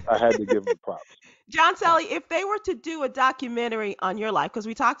 all. I had to give him the props. John Salley, if they were to do a documentary on your life, because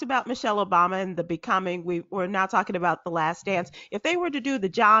we talked about Michelle Obama and the becoming, we're now talking about The Last Dance. If they were to do the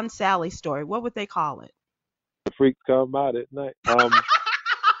John Salley story, what would they call it? The freaks come out at night.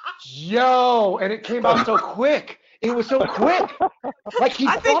 Yo, and it came out so quick. It was so quick. Like he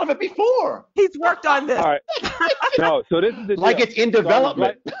thought of it before. He's worked on this. All right. No, so this is the deal. Like it's in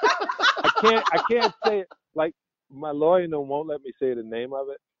development. I can't say it. Like my lawyer won't let me say the name of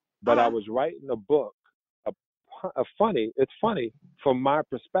it, but I was writing a book, it's funny from my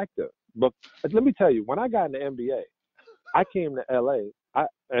perspective. But let me tell you, when I got in the NBA, I came to LA,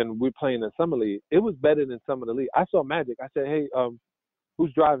 and we're playing in summer league. It was better than some of the league. I saw Magic. I said, hey,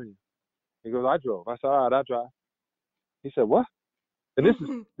 who's driving you? He goes, I drove. I said, all right, I drive. He said, what? And this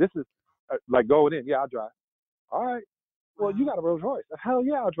is like going in. Yeah, I'll drive. All right. Well, you got a Rolls Royce. Hell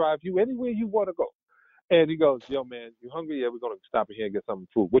yeah, I'll drive you anywhere you want to go. And he goes, yo, man, you hungry? Yeah, we're going to stop in here and get some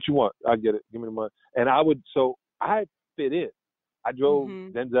food. What you want? I get it. Give me the money. And I fit in. I drove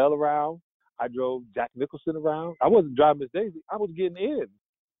Denzel around. I drove Jack Nicholson around. I wasn't driving Miss Daisy. I was getting in.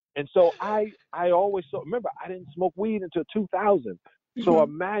 And so I always saw, remember, I didn't smoke weed until 2000. So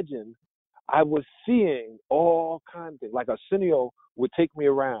imagine I was seeing all kinds of things. Like Arsenio would take me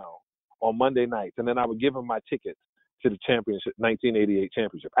around on Monday nights, and then I would give him my tickets to the championship, 1988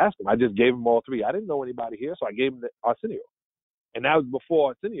 championship. Ask him. I just gave him all three. I didn't know anybody here, so I gave him the Arsenio. And that was before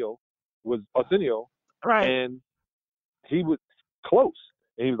Arsenio was Arsenio. Right. And he was close.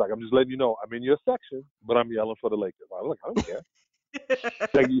 And he was like, I'm just letting you know, I'm in your section, but I'm yelling for the Lakers. I was like, I don't care.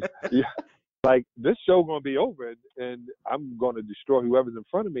 Like, this show going to be over, and I'm going to destroy whoever's in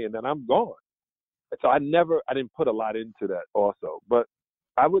front of me, and then I'm gone. And so I didn't put a lot into that also. But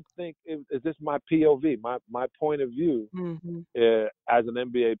I would think, is this my POV, my point of view as an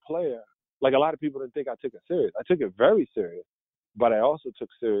NBA player? Like, a lot of people didn't think I took it serious. I took it very serious, but I also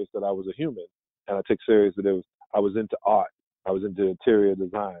took serious that I was a human, and I took serious that I was into art. I was into interior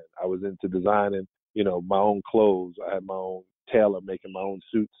design. I was into designing, my own clothes. I had my own tailor, making my own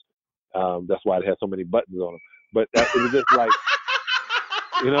suits. That's why it had so many buttons on them. But it was just like,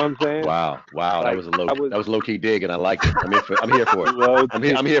 you know what I'm saying? Wow, like, that was low key dig, and I liked it. I'm here for it. I'm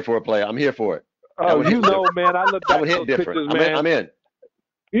here for it, player. I'm here for it. Oh, man, I looked at those pictures, man. I'm in.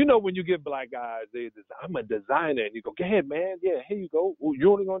 When you get black guys, I'm a designer, and you go, go ahead, man. Yeah, here you go. Well,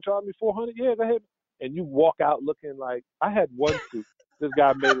 you only gonna charge me $400? Yeah, go ahead. And you walk out looking like, I had one suit. This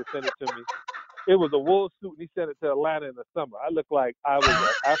guy made it, sent it to me. It was a wool suit, and he sent it to Atlanta in the summer. I looked like I was an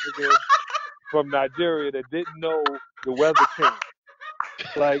African from Nigeria that didn't know the weather changed.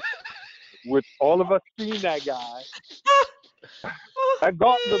 Like, with all of us seeing that guy, that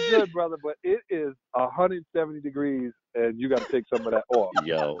garden looks good, brother, but it is 170 degrees, and you got to take some of that off.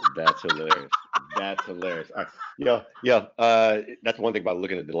 Yo, that's hilarious. That's hilarious. All right. That's one thing about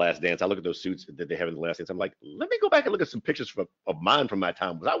looking at The Last Dance. I look at those suits that they have in The Last Dance. I'm like, let me go back and look at some pictures of mine from my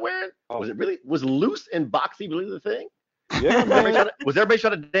time. Was I wearing? Was loose and boxy really the thing? Yeah, man. Was everybody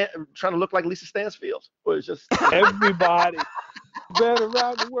trying to look like Lisa Stansfield? Or it's just everybody been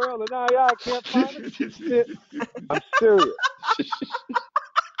around the world, and I can't find it. I'm serious.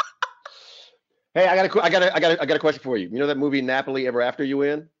 Hey, I got a question for you. You know that movie Napoli Ever After You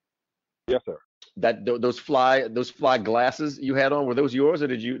in? Yes, sir. Those fly glasses you had on, were those yours, or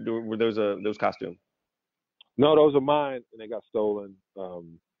were those costumes? No, those are mine, and they got stolen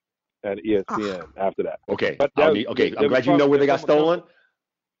at ESPN after that. Okay. But I'm glad you know where they got stolen.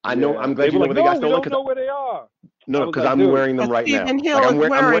 I'm glad you know where they got stolen. We don't know where they are. No, because I'm wearing them right now. Stephen Hill is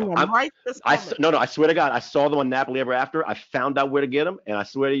wearing them right this moment. No, I swear to God, I saw them on Napoli Ever After. I found out where to get them, and I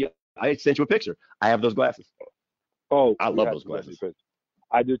swear to you, I sent you a picture. I have those glasses. Oh, I love those glasses.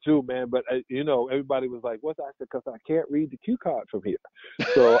 I do too, man. But everybody was like, "What's that?" I said, "Because I can't read the cue card from here."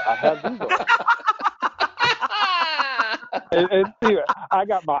 So I have these on. and I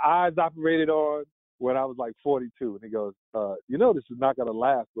got my eyes operated on when I was like 42, and he goes, "This is not gonna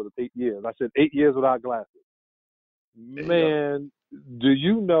last for 8 years." I said, 8 years without glasses. Man, do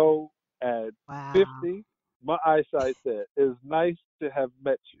you know at 50, my eyesight said, "It's nice to have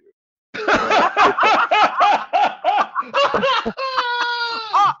met you."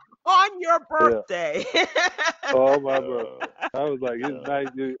 On your birthday. Yeah. Oh, my birthday. I was like, it's nice.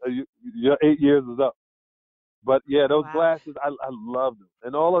 Your 8 years is up. But yeah, those glasses, I loved them.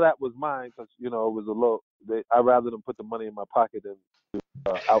 And all of that was mine because, it was a little, I'd rather them put the money in my pocket than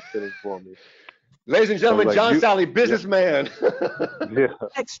outfitting for me. Ladies and gentlemen, John Salley, businessman. Yeah.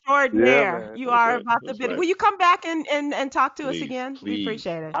 Extraordinaire. Yeah, you are about the business. Will you come back and talk to us again? Please. We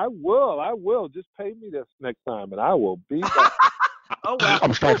appreciate it. I will. Just pay me this next time, and I will be back. Oh, well.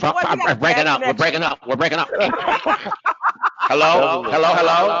 I'm breaking up. We're breaking up. Hello?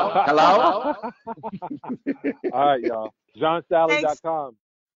 Hello? All right, y'all. Thanks, JohnSalley.com.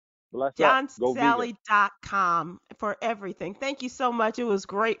 Bless up. Go vegan. JohnSalley.com for everything. Thank you so much. It was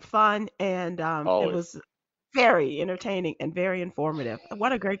great fun, and it Always. was very entertaining and very informative.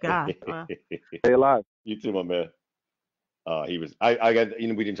 What a great guy. Stay alive. You too, my man. He was. I got.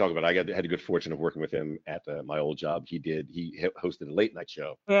 We didn't talk about it. Had the good fortune of working with him at my old job. He hosted a late night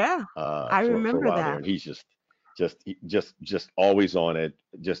show. Yeah, I For a remember while there, that. and he's just always on it.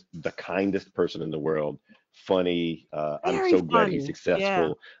 Just the kindest person in the world. Funny. I'm Very so glad he's funny. successful.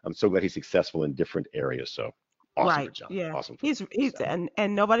 Yeah. I'm so glad he's successful in different areas. So awesome for Right. John. Yeah. Awesome for He's Sally.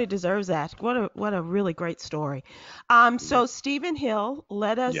 and nobody deserves that. What a really great story. So Stephen Hill,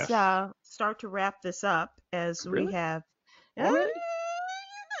 let us Yes. start to wrap this up as we Really? have Already?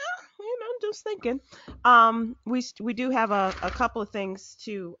 just thinking. We do have a couple of things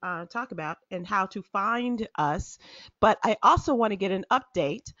to talk about and how to find us, but I also want to get an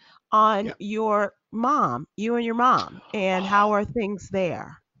update on Yeah. your mom, you and your mom, and how are things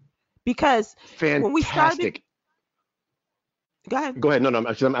there? Because when we started, Fantastic. go ahead. Go ahead. No, I'm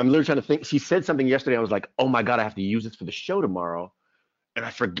literally trying to think. She said something yesterday. I was like, oh my God, I have to use this for the show tomorrow. And I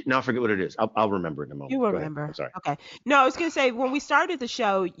forget what it is. I'll remember it in a moment. You Go ahead. remember. I'm sorry. Okay. No, I was going to say when we started the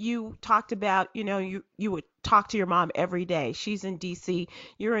show, you talked about, you would talk to your mom every day. She's in DC,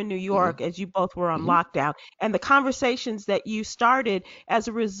 you're in New hmm York, as you both were on hmm lockdown. And the conversations that you started as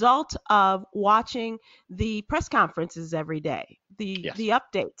a result of watching the press conferences every day, Yes. the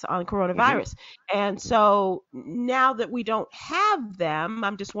updates on hmm coronavirus. And hmm so now that we don't have them,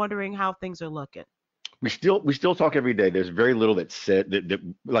 I'm just wondering how things are looking. We still talk every day. There's very little that's said that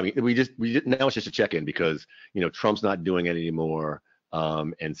I mean, now it's just a check-in because Trump's not doing it anymore.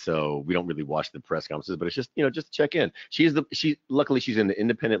 And so we don't really watch the press conferences, but it's just check in. Luckily she's in the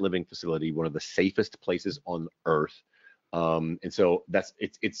independent living facility, one of the safest places on earth. And so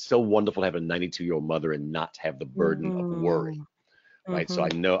it's so wonderful to have a 92-year-old mother and not have the burden of worry. Mm-hmm. Right? So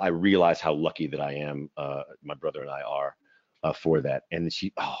I realize how lucky that I am, my brother and I are, for that. And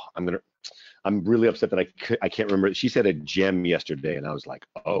I'm really upset that I can't remember. She said a gem yesterday, and I was like,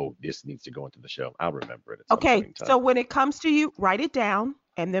 oh, this needs to go into the show. I'll remember it at some point Okay, in time. so when it comes to you, write it down,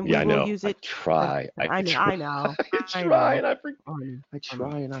 and then we Yeah, I will know. use I it. try. I I know, try. I know, I I try, know, and I know, I I know,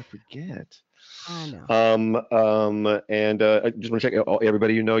 try, and I forget. I know. And I just want to check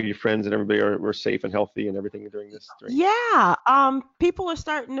everybody. Your friends and everybody are safe and healthy and everything during this. Yeah, people are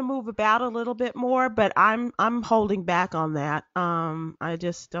starting to move about a little bit more, but I'm holding back on that. I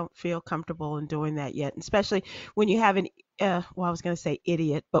just don't feel comfortable in doing that yet, especially when you have well, I was going to say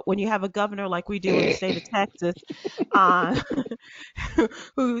idiot, but when you have a governor like we do in the state of Texas, uh,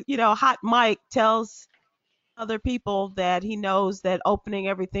 who, Hot Mike tells other people that he knows that opening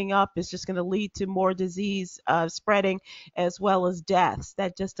everything up is just going to lead to more disease spreading as well as deaths.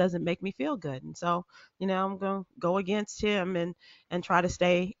 That just doesn't make me feel good. And so, I'm going to go against him and try to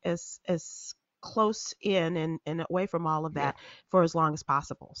stay as close in and away from all of Yeah. that for as long as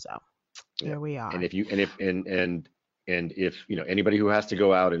possible. So Yeah. here we are. And if anybody who has to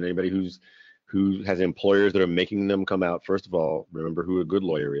go out and anybody who has employers that are making them come out, first of all, remember who a good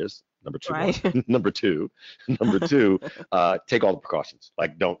lawyer is. Number two, Right. number two, take all the precautions.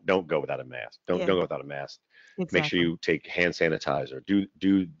 Like don't go without a mask. Don't Yeah, go without a mask. Make sure exactly. you take hand sanitizer.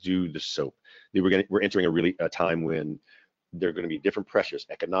 Do the soap. We're entering a time when there are going to be different pressures,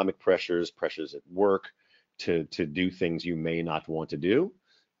 economic pressures at work, to do things you may not want to do.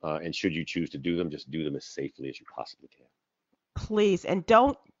 And should you choose to do them, just do them as safely as you possibly can. Please, and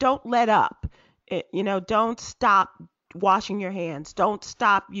don't let up. Don't stop washing your hands. Don't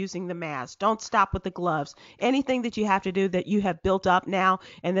stop using the mask. Don't stop with the gloves. Anything that you have to do that you have built up now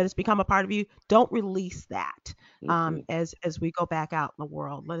and that has become a part of you, don't release that. hmm As we go back out in the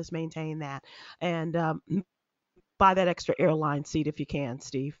world, let us maintain that and buy that extra airline seat if you can,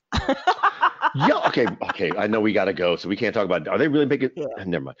 Steve. Yeah. Okay. I know we got to go, so we can't talk about. Are they really making? Yeah,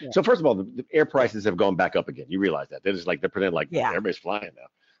 Never mind. yeah, So first of all, the air yeah, prices have gone back up again. You realize that? They're pretending like yeah, everybody's flying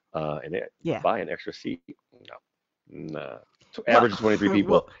now, and they yeah. buy an extra seat. No, nah. So Well, average of 23 people.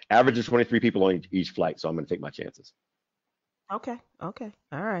 well, Average of 23 people on each flight. So I'm going to take my chances. okay, okay,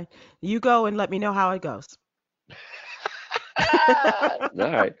 all right. You go and let me know how it goes.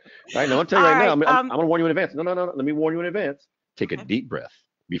 All right. All right. Now I'm telling you All right now. right. I'm going to warn you in advance. No. Let me warn you in advance. Take a Okay. deep breath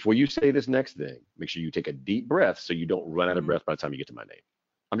before you say this next thing. Make sure you take a deep breath so you don't run out of Mhm. breath by the time you get to my name.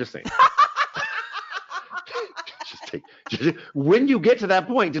 I'm just saying. When you get to that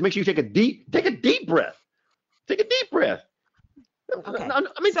point, just make sure you take a deep breath. Take a deep breath. Okay. I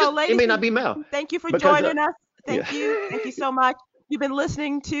mean, So, it ladies may and not be Mal gentlemen, thank you for because joining us. yeah. Thank you. Thank you so much. You've been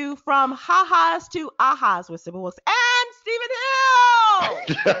listening to From Ha-Has to Ahas with Sybil Wilson and Stephen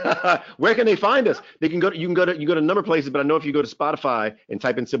Hill. Where can they find us? You can go to a number of places, but I know if you go to Spotify and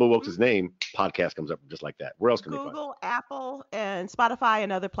type in Sybil Wilkes' name, podcast comes up just like that. Where else can they find us? Google, Apple, and Spotify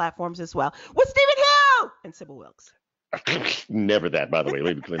and other platforms as well. With Stephen Hill and Sybil Wilkes. Never that, by the way.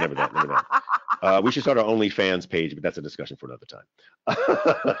 Let me be clear. Never that. We should start our OnlyFans page, but that's a discussion for another time.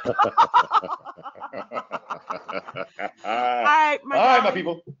 All right, my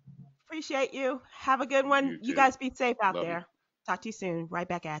people. Appreciate you. Have a good one. You guys be safe out there. Talk to you soon. Right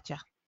back at you.